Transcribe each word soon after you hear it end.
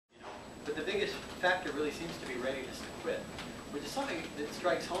But the biggest factor really seems to be readiness to quit, which is something that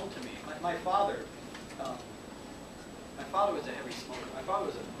strikes home to me. My father was a heavy smoker. My father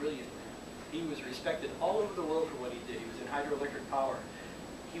was a brilliant man. He was respected all over the world for what he did. He was in hydroelectric power.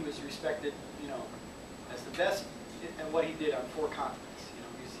 He was respected, you know, as the best at what he did on 4 continents. You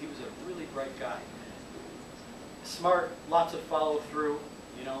know, he was a really bright guy. Smart, lots of follow through.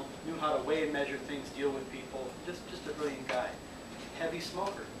 You know, knew how to weigh and measure things, deal with people. Just a brilliant guy. Heavy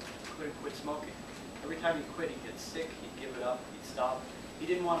smoker. Couldn't quit smoking. Every time he quit, he'd get sick. He'd give it up. He'd stop. He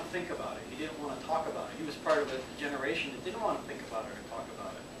didn't want to think about it. He didn't want to talk about it. He was part of a generation that didn't want to think about it or talk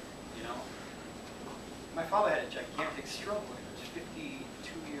about it. You know. My father had a gigantic stroke when he was 52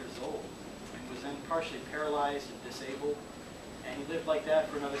 years old, and was then partially paralyzed and disabled. And he lived like that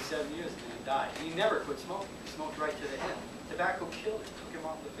for another 7 years, and then he died. And he never quit smoking. He smoked right to the end. Tobacco killed him, took him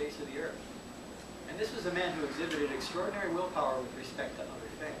off the face of the earth. And this was a man who exhibited extraordinary willpower with respect to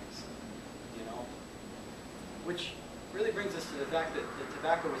other things, you know, which really brings us to the fact that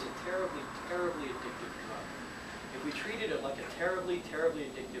tobacco was a terribly, terribly addictive drug. If we treated it like a terribly, terribly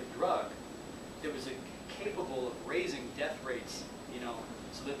addictive drug, it was capable of raising death rates, you know,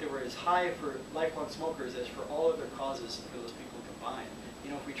 so that they were as high for lifelong smokers as for all other causes for those people combined.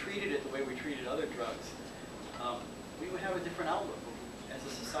 You know, if we treated it the way we treated other drugs, we would have a different outlook. As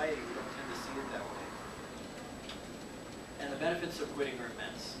a society, we don't tend to see it that way. And the benefits of quitting are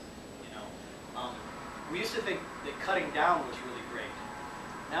immense. You know, we used to think that cutting down was really great.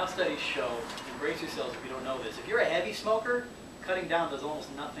 Now studies show, and brace yourselves if you don't know this, if you're a heavy smoker, cutting down does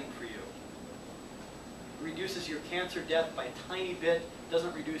almost nothing for you. It reduces your cancer death by a tiny bit,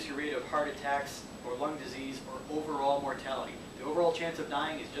 doesn't reduce your rate of heart attacks or lung disease or overall mortality. The overall chance of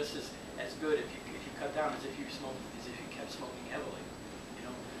dying is just as good if you cut down as if you kept smoking heavily. You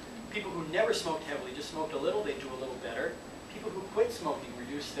know, people who never smoked heavily, just smoked a little, they do a little better. People who quit smoking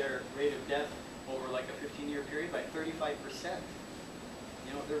reduce their rate of death over like a 15-year period by 35%.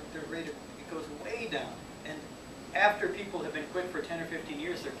 You know, their rate of, it goes way down. And after people have been quit for 10 or 15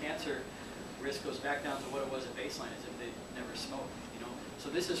 years, their cancer risk goes back down to what it was at baseline, as if they never smoked. You know, so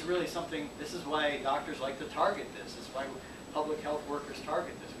this is really something. This is why doctors like to target this. It's why public health workers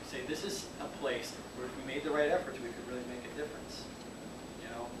target this. We say this is a place where if we made the right efforts, we could really make a difference. You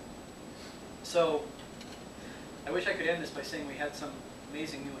know. So I wish I could end this by saying we had some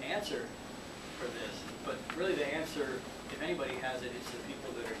amazing new answer for this, but really the answer, if anybody has it, is the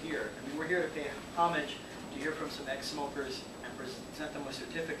people that are here. I mean, we're here to pay homage, to hear from some ex-smokers and present them with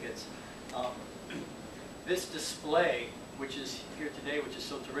certificates. This display, which is here today, which is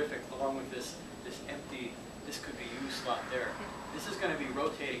so terrific, along with this empty, this could be used slot there, this is going to be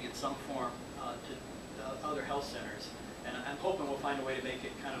rotating in some form to other health centers. And I'm hoping we'll find a way to make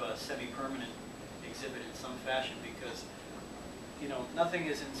it kind of a semi-permanent exhibit in some fashion, because, you know, nothing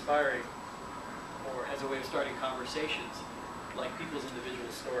is inspiring or has a way of starting conversations like people's individual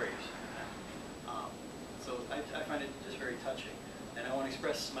stories. So I find it just very touching. And I want to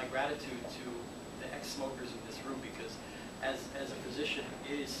express my gratitude to the ex-smokers in this room, because as a physician,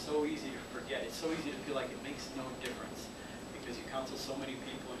 it is so easy to forget. It's so easy to feel like it makes no difference, because you counsel so many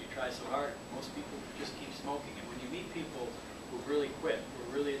people and you try so hard. Most people just keep smoking. And when you meet people who really quit, who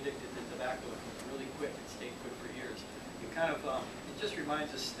are really addicted to tobacco, and who really quit and stayed quit for years, it kind of, it just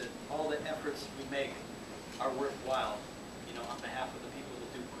reminds us that all the efforts we make are worthwhile, you know, on behalf of the people that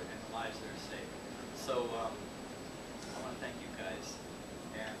do quit and the lives that are saved. So